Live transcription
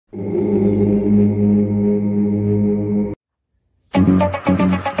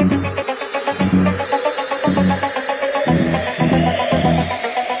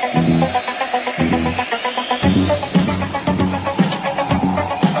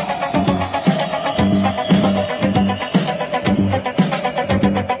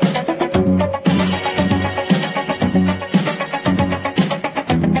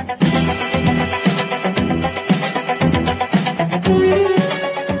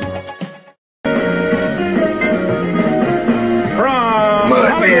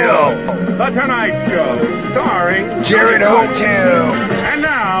The Tonight Show, starring Jared Hotel. And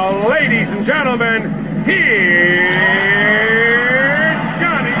now, ladies and gentlemen, here's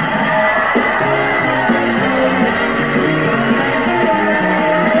Johnny.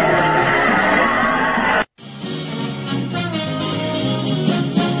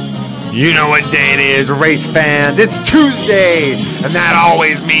 You know what day it is, race fans. It's Tuesday, and that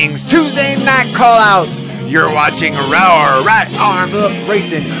always means Tuesday night callouts. You're watching Roar Right Arm Up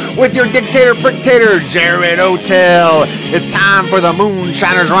Racing with your dictator prictator, Jared Hotel. It's time for the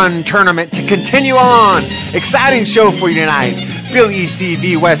Moonshiners Run tournament to continue on. Exciting show for you tonight. Bill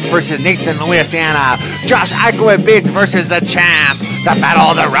ECV West versus Nathan Louisiana. Josh Ikowa Biggs versus the champ. The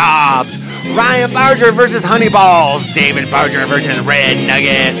Battle of the Robs. Ryan Barger versus Honeyballs. David Barger versus Red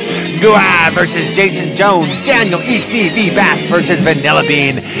Nuggets. Guai versus Jason Jones. Daniel ECV Bass versus Vanilla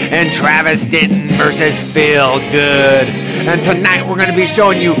Bean. And Travis Denton versus Phil Good. And tonight we're going to be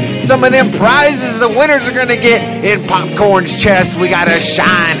showing you some of them prizes the winners are going to get in Popcorn's chest. We got a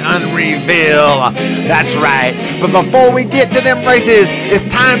shine unreveal. That's right. But before we get to them races, it's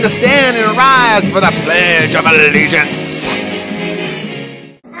time to stand and rise for the Pledge of Allegiance.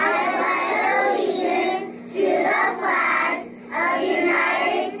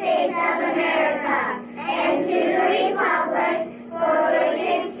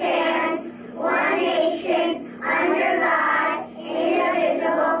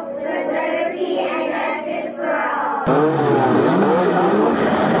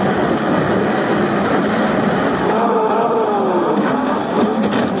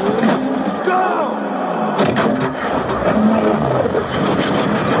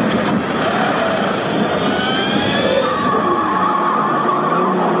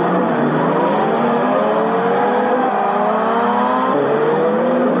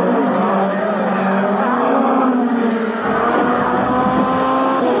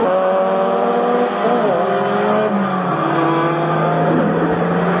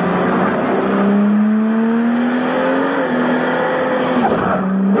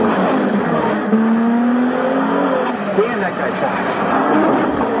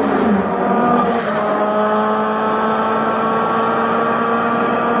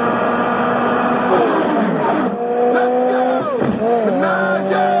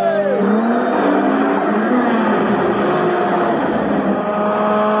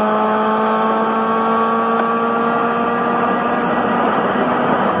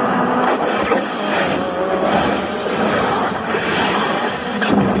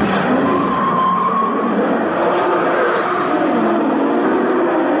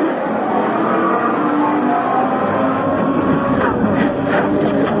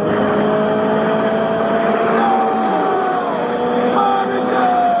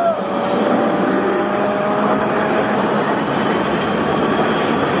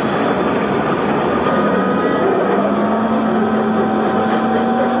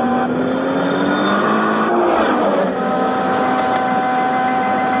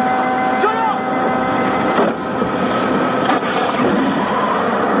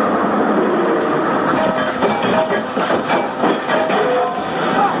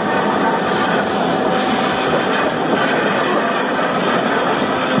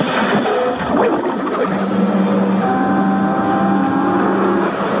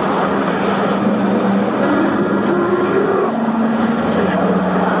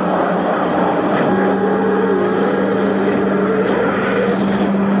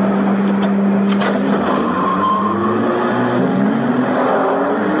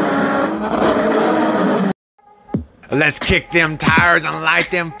 Let's kick them tires and light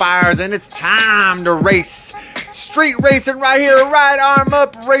them fires, and it's time to race. Street racing right here, right arm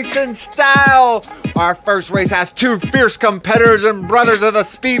up racing style. Our first race has two fierce competitors and brothers of the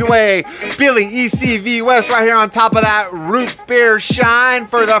Speedway. Billy ECV West right here on top of that root beer shine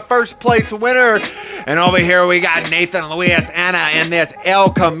for the first place winner. And over here we got Nathan Louisiana in this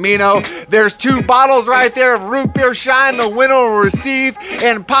El Camino. There's two bottles right there of root beer shine the winner will receive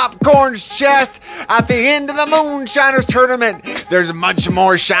in Popcorn's chest at the end of the Moonshiners tournament. There's much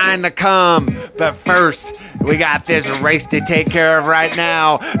more shine to come. But first, We got this race to take care of right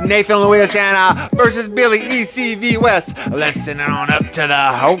now. Nathan Louisiana versus Billy ECV West. Listen on up to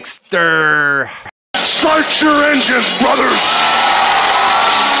the Hulkster. Start your engines, brothers!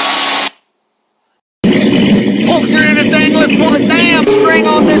 Hulkster in this thing. Let's pull the damn string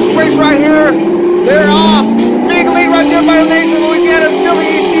on this race right here. They're off. Big lead right there by Nathan Louisiana. Billy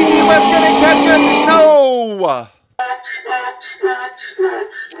ECV West gonna catch it. No.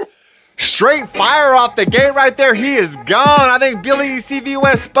 Straight fire off the gate right there. He is gone. I think Billy CV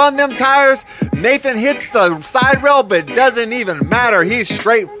West spun them tires. Nathan hits the side rail, but doesn't even matter. He's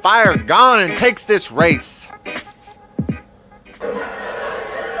straight fire gone and takes this race.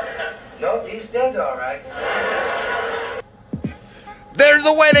 Nope, he's dead all right. There's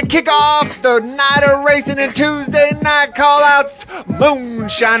a way to kick off the night of racing and Tuesday night callouts.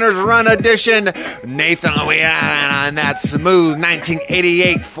 Moonshiners Run Edition. Nathan Louisiana and that smooth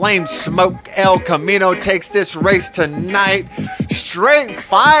 1988 Flame Smoke El Camino takes this race tonight. Straight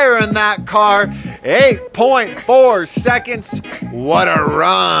fire in that car. 8.4 seconds. What a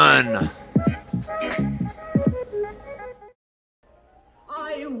run.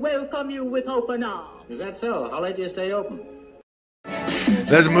 I welcome you with open arms. Is that so? How late do you stay open?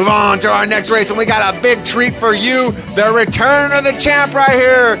 Let's move on to our next race, and we got a big treat for you. The return of the champ right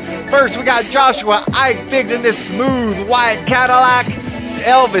here. First, we got Joshua Ike Biggs in this smooth white Cadillac.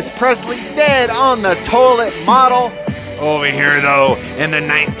 Elvis Presley dead on the toilet model. Over here, though, in the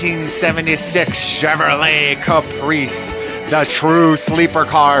 1976 Chevrolet Caprice. The true sleeper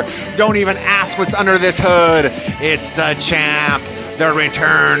car. Don't even ask what's under this hood. It's the champ. The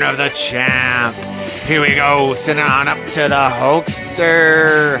return of the champ. Here we go, sitting on up to the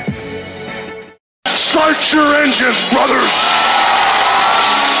Hulkster. Start your engines, brothers!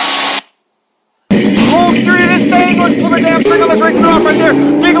 Hulkster in this thing. Let's pull the damn string on this racing off right there.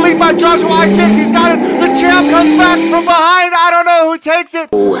 Big lead by Joshua Ike Biggs. He's got it. The champ comes back from behind. I don't know who takes it.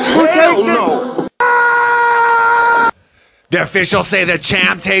 Who takes it? The officials say the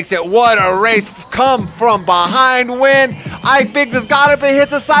champ takes it. What a race. Come from behind win. Ike Biggs has got it, but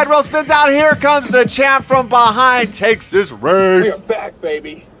hits a side rail, spins out. Here comes the champ from behind. Takes this race. We are back,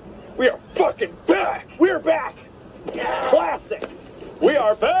 baby. We are fucking back. We're back. Classic. We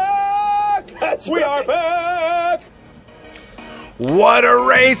are back. We are back. What a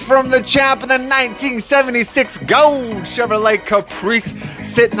race from the champ in the 1976 gold Chevrolet Caprice,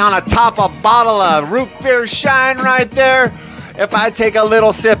 sitting on a top of a bottle of root beer shine right there. If I take a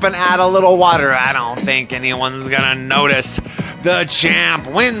little sip and add a little water, I don't think anyone's gonna notice. The champ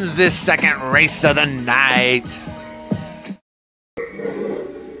wins this second race of the night.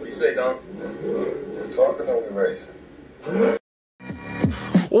 What you say, Don? We're talking or we racing?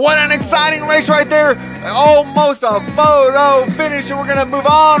 What an exciting race right there. Almost a photo finish, and we're going to move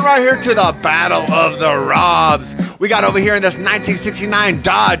on right here to the Battle of the Robs. We got over here in this 1969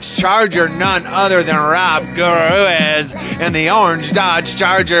 Dodge Charger, none other than Rob Guru in the orange Dodge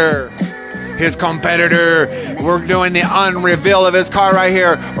Charger. His competitor, we're doing the unreveal of his car right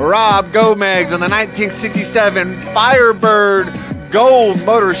here, Rob Gomez in the 1967 Firebird gold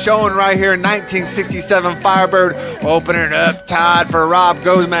motor showing right here, 1967 Firebird. Opening it up tied for Rob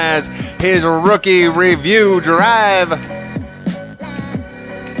Gomez, his rookie review drive.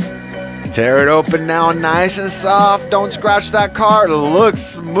 Tear it open now, nice and soft. Don't scratch that car. It looks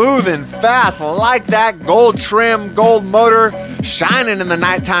smooth and fast like that gold trim, gold motor shining in the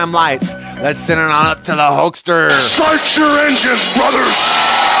nighttime lights. Let's send it on up to the Hulkster. Start your engines, brothers!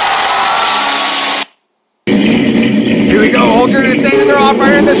 Here we go, Hulkster is staying there off right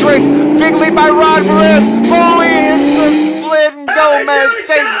here in this race. Big lead by Rod Perez. Bowie hits the split and Gomez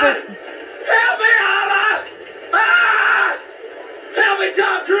takes it. Help me, Allah! Ah! Help me,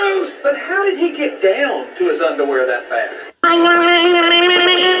 Tom Cruise! But how did he get down to his underwear that fast?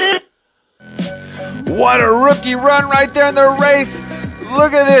 What a rookie run right there in the race.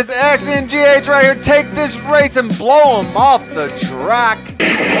 Look at this XNGH right here. Take this race and blow him off the track.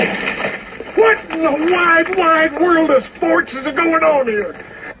 What in the wide, wide world of sports is going on here?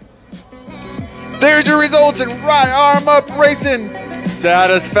 There's your results in right arm up racing.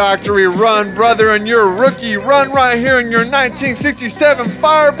 Satisfactory run, brother, and your rookie run right here in your 1967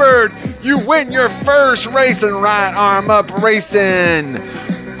 Firebird. You win your first race in right arm up racing.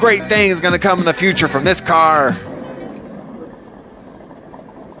 Great things gonna come in the future from this car.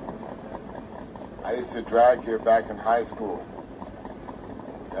 I used to drag here back in high school.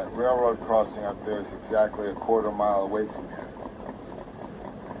 That railroad crossing up there is exactly a quarter mile away from here.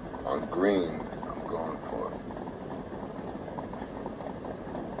 On green, I'm going for it.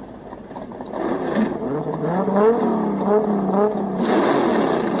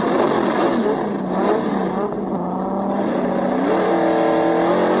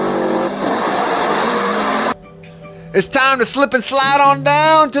 It's time to slip and slide on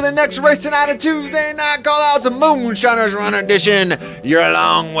down to the next race tonight on Tuesday Night Callouts, a Moonshiners Run Edition. You're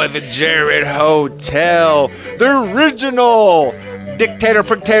along with Jared Hotel, the original Dictator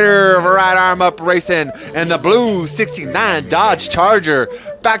Prictator of Right Arm Up Racing, and the blue 69 Dodge Charger.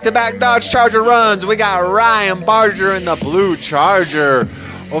 Back-to-back Dodge Charger runs. We got Ryan Barger in the blue Charger.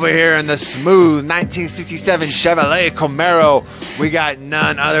 Over here in the smooth 1967 Chevrolet Camaro, we got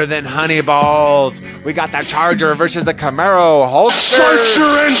none other than Honey Balls. We got the Charger versus the Camaro Hulkster. Start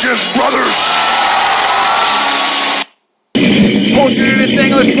your engines, brothers! Closer to this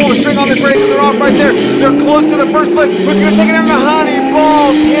thing, let's pull the string on this race, and they're off right there. They're close to the first split. Who's going to take it into Honey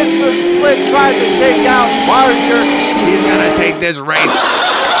Balls? Hits the split, tries to take out Barger. He's going to take this race.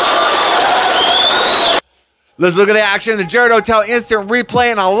 Let's look at the action in the Jared Hotel instant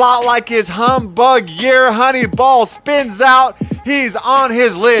replay, and a lot like his humbug year, Honey Ball spins out. He's on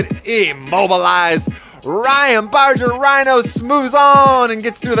his lid, immobilized. Ryan Barger Rhino smooths on and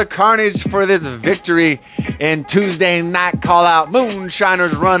gets through the carnage for this victory in Tuesday Night Callout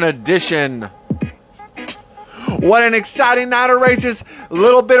Moonshiners Run Edition. What an exciting night of races. A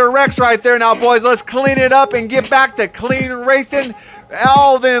little bit of wrecks right there. Now, boys, let's clean it up and get back to clean racing.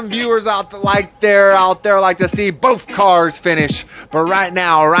 All them viewers out there like to see both cars finish. But right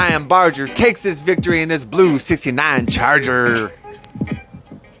now, Ryan Barger takes this victory in this blue 69 Charger.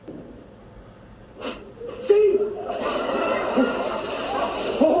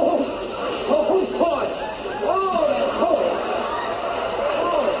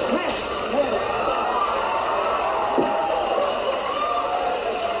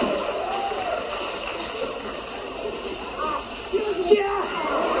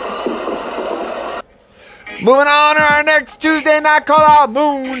 Moving on to our next Tuesday Night Callout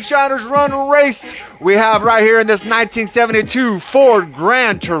Moonshiners Run race. We have right here in this 1972 Ford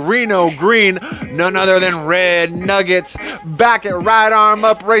Grand Torino Green, none other than Red Nuggets, back at Right Arm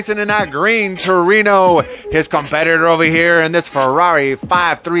Up Racing in that green Torino. His competitor over here in this Ferrari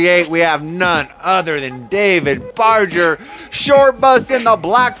 538, we have none other than David Barger. Short bus in the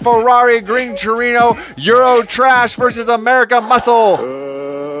black Ferrari green Torino, Euro Trash versus America Muscle.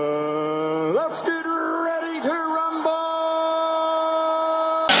 Let's get ready to rumble!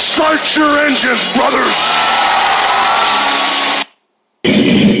 Start your engines, brothers!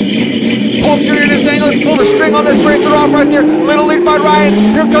 Hulkster in his thing. Let's pull the string on this race. They're off right there. Little lead by Ryan.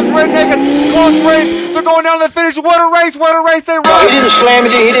 Here comes Red Nuggets. Close race. They're going down to the finish. What a race. What a race they run. No, he didn't slam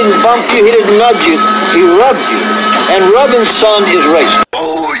you. He didn't bump you. He didn't nudge you. He rubbed you. And rubbing, son, is racing.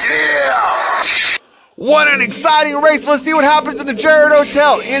 Oh, yeah! What an exciting race. Let's see what happens in the Jared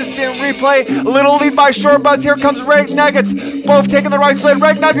Hotel. Instant replay. Little lead by Short Bus. Here comes Red Nuggets. Both taking the right split.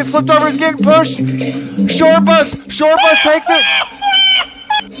 Red Nuggets flipped over. He's getting pushed. Short Bus takes it.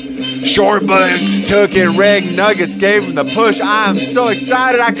 Short Bus took it. Red Nuggets gave him the push. I am so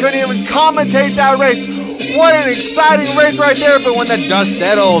excited. I couldn't even commentate that race. What an exciting race right there. But when the dust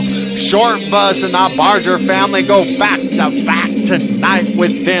settles, Short Bus and the Barger family go back to back tonight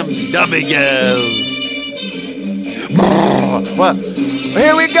with them W's. Well,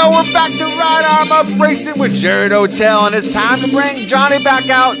 here we go. We're back to Right Arm Up Racing with Jared Hotel, and it's time to bring Johnny back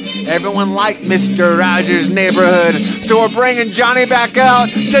out. Everyone liked Mr. Rogers' Neighborhood, so we're bringing Johnny back out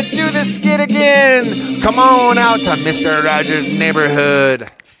to do the skit again. Come on out to Mr. Rogers' Neighborhood.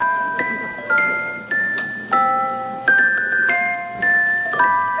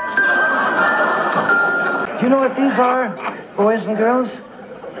 Do you know what these are, boys and girls?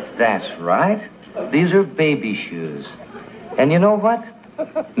 That's right. These are baby shoes. And you know what?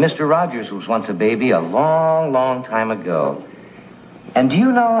 Mr. Rogers was once a baby a long, long time ago. And do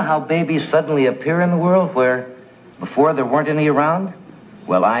you know how babies suddenly appear in the world where before there weren't any around?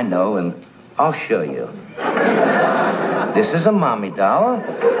 Well, I know, and I'll show you. This is a mommy doll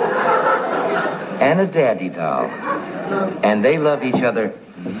and a daddy doll. And they love each other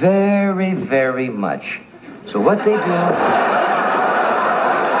very, very much. So what they do...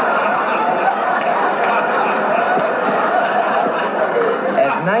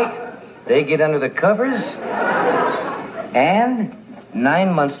 night, they get under the covers, and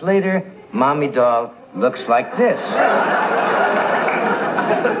 9 months later, Mommy Doll looks like this.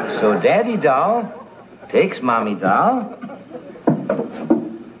 So Daddy Doll takes Mommy Doll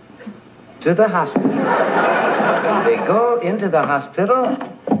to the hospital. They go into the hospital,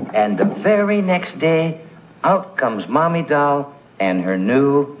 and the very next day, out comes Mommy Doll and her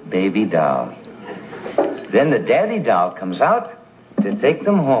new baby doll. Then the Daddy Doll comes out to take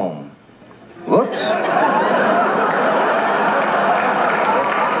them home. Whoops.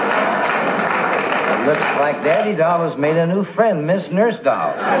 Looks like Daddy Doll has made a new friend, Miss Nurse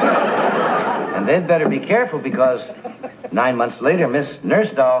Doll. And they'd better be careful because 9 months later, Miss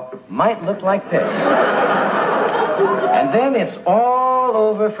Nurse Doll might look like this. And then it's all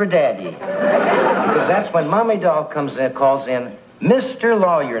over for Daddy. Because that's when Mommy Doll comes in, calls in Mr.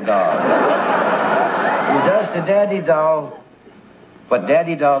 Lawyer Doll, who does to Daddy Doll what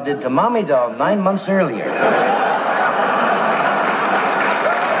Daddy Doll did to Mommy Doll 9 months earlier.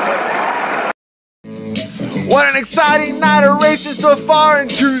 What an exciting night of racing so far in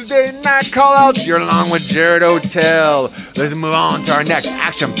Tuesday night callouts. You're along with Jared O'Tell. Let's move on to our next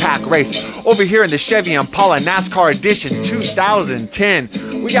action-packed race. Over here in the Chevy Impala NASCAR Edition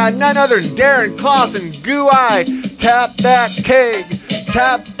 2010, we got none other than Darren Kloss and Goo-Eye. Tap that keg.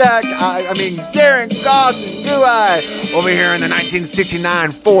 Tap that, Darren Kloss and Goo-Eye. Over here in the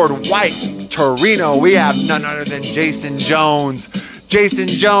 1969 Ford White Torino, we have none other than Jason Jones. Jason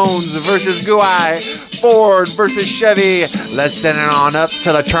Jones versus Goo-Eye, Ford versus Chevy. Let's send it on up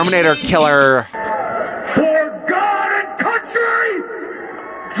to the Terminator Killer. For God and country,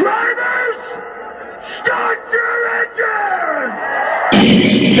 drivers, start your engines!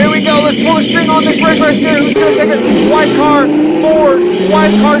 Here we go, let's pull the string on this race right here. Who's gonna take it? White car, Ford,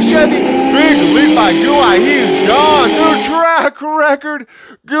 white car, Chevy. Big lead by Goo-Eye, he's gone. New track record.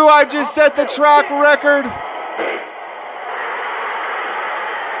 Goo-Eye just set the track record.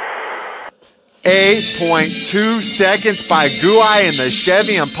 8.2 seconds by Goo-Eye in the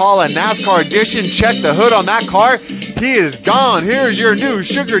Chevy Impala NASCAR Edition. Check the hood on that car. He is gone. Here's your new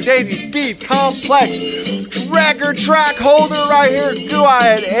Sugar Daisy Speed Complex record track holder right here. Goo-Eye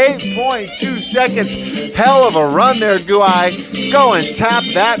at 8.2 seconds. Hell of a run there, Goo-Eye. Go and tap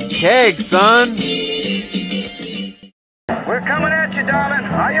that keg, son. We're coming at you, darling.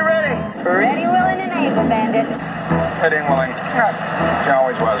 Are you ready? Ready, willing, and able, Bandit. Ready and willing. She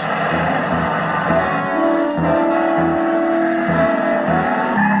always was.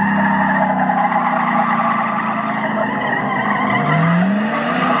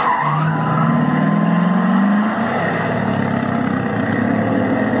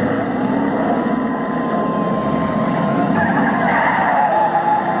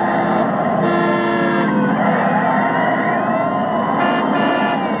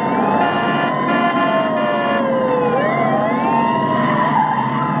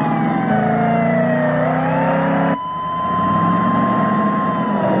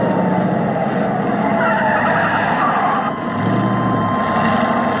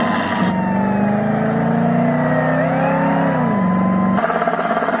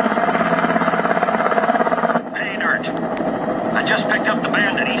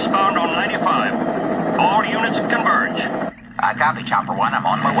 Copy, Chopper 1. I'm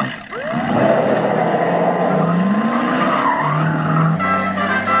on my way.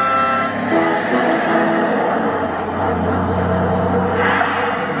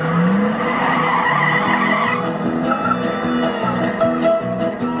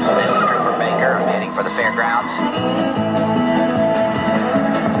 This is Trooper Baker. I'm heading for the fairgrounds.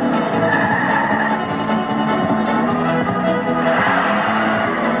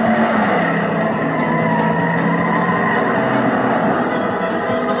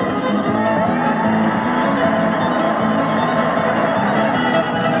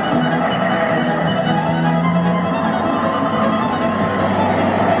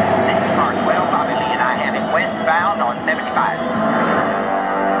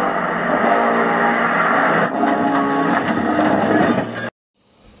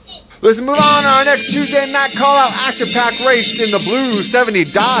 Let's move on to our next Tuesday night call-out action-packed race in the blue 70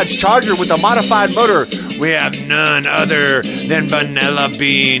 Dodge Charger with a modified motor. We have none other than Vanilla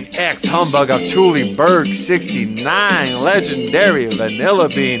Bean, ex-humbug of Tullyburg 69, legendary Vanilla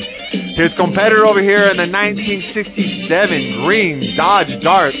Bean. His competitor over here in the 1967 green Dodge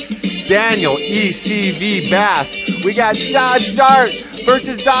Dart, Daniel ECV Bass. We got Dodge Dart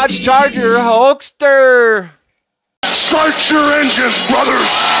versus Dodge Charger Hulkster. Start your engines, brothers!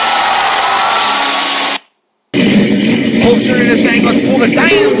 Closer to this thing, let's pull the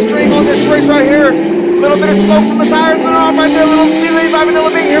damn string on this race right here. Little bit of smoke from the tires, and off right there, little delay by Vanilla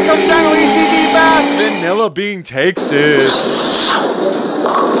Bean. Here comes Daniel ECV Bass. Vanilla Bean takes it.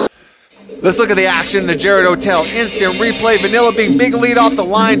 Let's look at the action in the Jared O'Tell instant replay. Vanilla Bean, big lead off the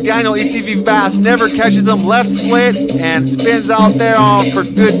line. Daniel ECV Bass never catches him. Left split and spins out there on for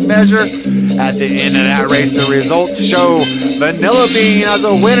good measure. At the end of that race, the results show Vanilla Bean as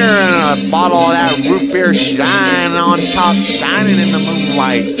a winner and a bottle of that root beer shine on top, shining in the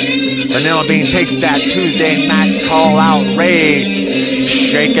moonlight. Vanilla Bean takes that Tuesday night call-out race.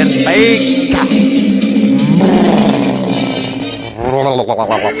 Shake and bake.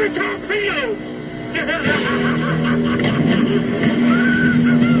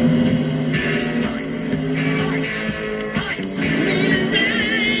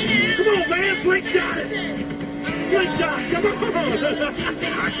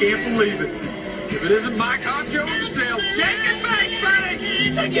 can't believe it. If it isn't Mike Honcho himself, shake and bake,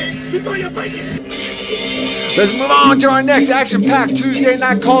 buddy! Shake it! Before you bake it! Let's move on to our next action-packed Tuesday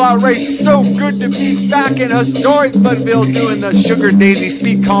night call-out race. So good to be back in historic Mudville doing the Sugar Daisy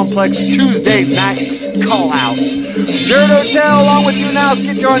Speed Complex Tuesday night call-outs. Jared Hotel along with you now. Let's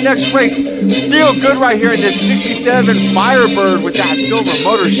get to our next race. Feel good right here in this 67 Firebird with that silver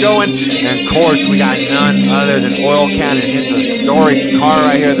motor showing. And of course, we got none other than Oil Can and his historic car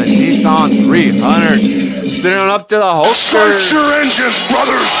right here, the Nissan 300. Sitting on up to the holster. Start your engines,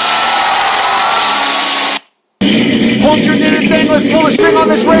 brothers! Holster did his thing. Let's pull the string on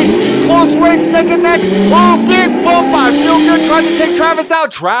this race. Close race, neck and neck. Oh, big bump by Feel Good. Tried to take Travis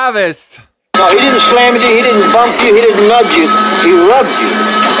out. Travis. No, he didn't slam you, he didn't bump you, he didn't nudge you, he rubbed you.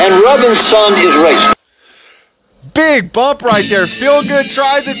 And rubbing, son, is racing. Big bump right there. Feel Good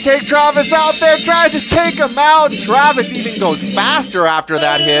tries to take Travis out there. Tries to take him out. Travis even goes faster after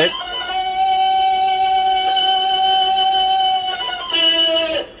that hit.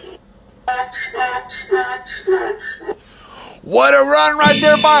 What a run right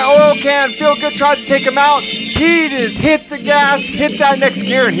there by Oil Can. Feel Good tries to take him out. He just hits the gas, hits that next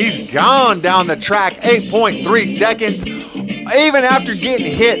gear, and he's gone down the track. 8.3 seconds. Even after getting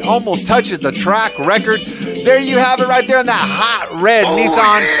hit, almost touches the track record. There you have it right there in that hot red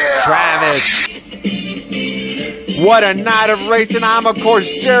Nissan Travis. What a night of racing. I'm, of course,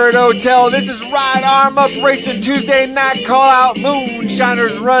 Jared Hotel. This is Right Arm Up Racing Tuesday night call-out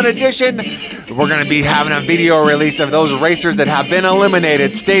Moonshiners Run Edition. We're going to be having a video release of those racers that have been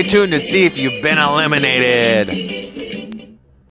eliminated. Stay tuned to see if you've been eliminated.